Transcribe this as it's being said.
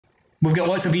We've got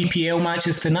lots of EPL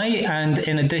matches tonight, and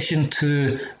in addition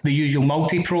to the usual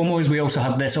multi-promos, we also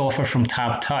have this offer from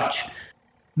Tab Touch.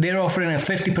 They're offering a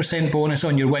 50% bonus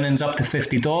on your winnings up to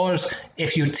 $50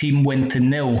 if your team win to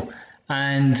 0.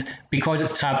 And because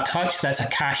it's Tab Touch, that's a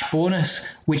cash bonus,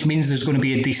 which means there's going to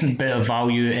be a decent bit of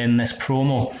value in this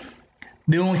promo.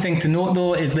 The only thing to note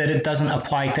though is that it doesn't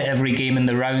apply to every game in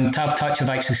the round. Tab Touch have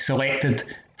actually selected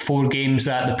 4 games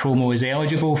that the promo is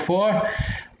eligible for.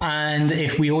 And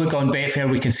if we look on Betfair,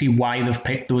 we can see why they've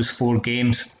picked those 4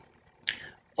 games.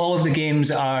 All of the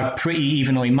games are pretty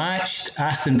evenly matched.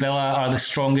 Aston Villa are the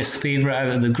strongest favourite out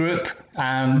of the group.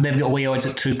 They've got away odds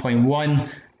at 2.1.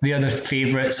 The other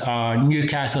favourites are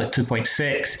Newcastle at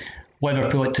 2.6,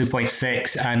 Liverpool at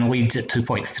 2.6, and Leeds at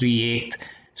 2.38.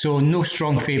 So no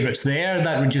strong favourites there.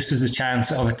 That reduces the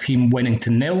chance of a team winning to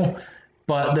 0,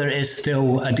 but there is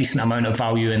still a decent amount of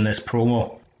value in this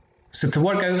promo. So to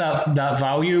work out that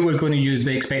value, we're going to use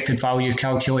the expected value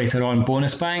calculator on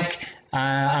Bonus Bank.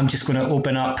 I'm just going to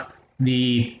open up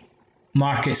the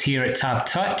markets here at Tab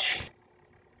Touch.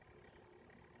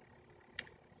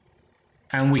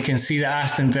 And we can see that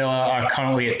Aston Villa are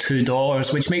currently at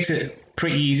 $2, which makes it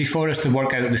pretty easy for us to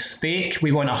work out the stake.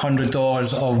 We want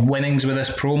 $100 of winnings with this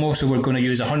promo, so we're going to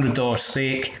use a $100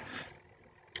 stake.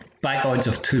 Back odds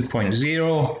of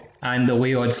 2.0, and the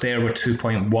away odds there were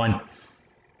 2.1.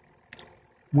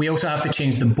 We also have to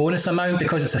change the bonus amount.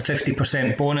 Because it's a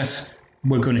 50% bonus,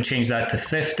 we're going to change that to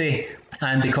 50.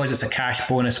 And because it's a cash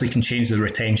bonus, we can change the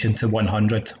retention to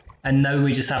 100. And now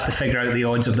we just have to figure out the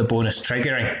odds of the bonus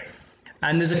triggering.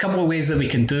 And there's a couple of ways that we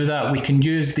can do that. We can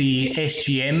use the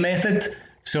SGM method.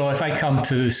 So if I come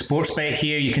to Sportsbet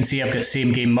here, you can see I've got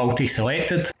same game multi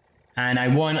selected. And I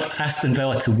want Aston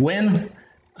Villa to win.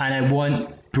 And I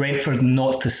want Brentford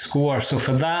not to score. So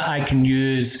for that, I can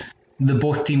use the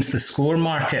both teams to score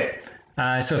market.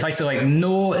 So if I select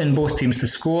no in both teams to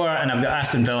score and I've got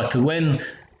Aston Villa to win,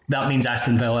 that means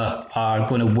Aston Villa are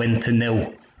going to win to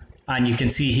 0. And you can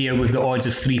see here we've got odds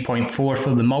of 3.4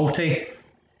 for the multi.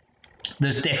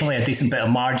 There's definitely a decent bit of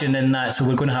margin in that, so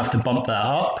we're going to have to bump that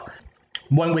up.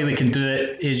 One way we can do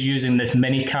it is using this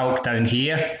Minicalc down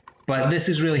here, but this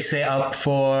is really set up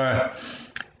for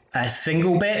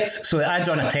single bets, so it adds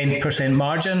on a 10%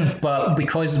 margin, but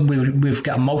because we've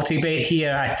got a multi-bet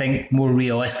here, I think more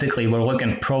realistically we're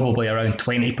looking probably around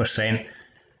 20%.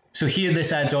 So here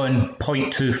this adds on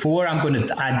 0.24, I'm going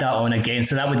to add that on again,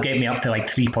 so that would get me up to like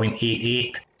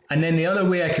 3.88. And then the other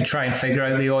way I could try and figure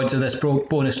out the odds of this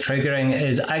bonus triggering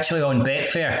is actually on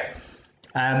Betfair.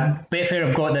 Betfair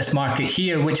have got this market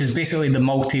here, which is basically the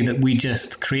multi that we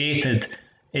just created,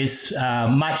 is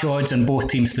match odds on both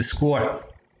teams to score.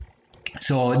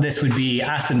 So this would be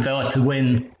Aston Villa to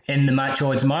win in the match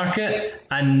odds market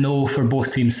and no for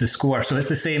both teams to score. So it's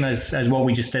the same as what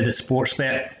we just did at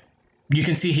Sportsbet. You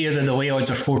can see here that the away odds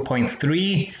are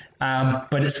 4.3,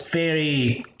 but it's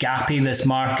very gappy, this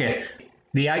market.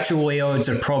 The actual away odds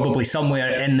are probably somewhere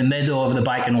in the middle of the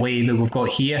back and lay that we've got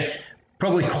here,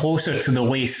 probably closer to the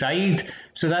lay side.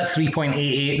 So that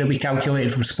 3.88 that we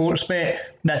calculated from Sportsbet,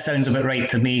 that sounds a bit right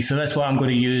to me. So that's what I'm going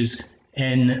to use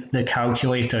in the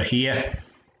calculator here.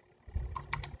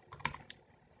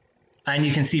 And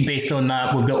you can see based on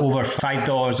that, we've got over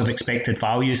 $5 of expected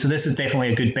value. So this is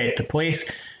definitely a good bet to place.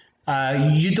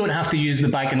 You don't have to use the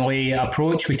back and lay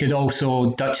approach. We could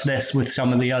also Dutch this with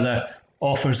some of the other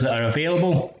offers that are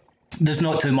available. There's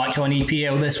not too much on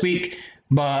EPL this week,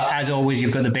 but as always,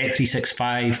 you've got the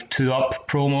Bet365 2-up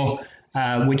promo,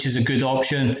 which is a good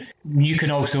option. You can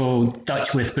also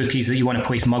Dutch with bookies that you want to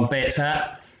place mug bets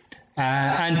at.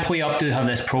 And Play Up do have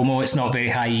this promo. It's not very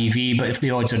high EV, but if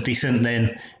the odds are decent,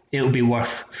 then it'll be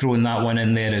worth throwing that one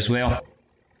in there as well.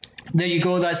 There you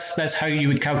go, that's how you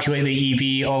would calculate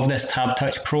the EV of this Tab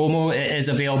Touch promo. It is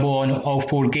available on all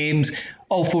 4 games.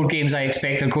 All 4 games I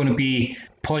expect are going to be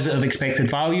positive expected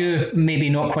value, maybe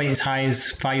not quite as high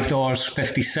as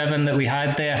 $5.57 that we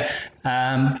had there,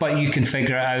 but you can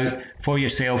figure it out for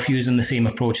yourself using the same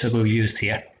approach that we've used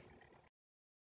here.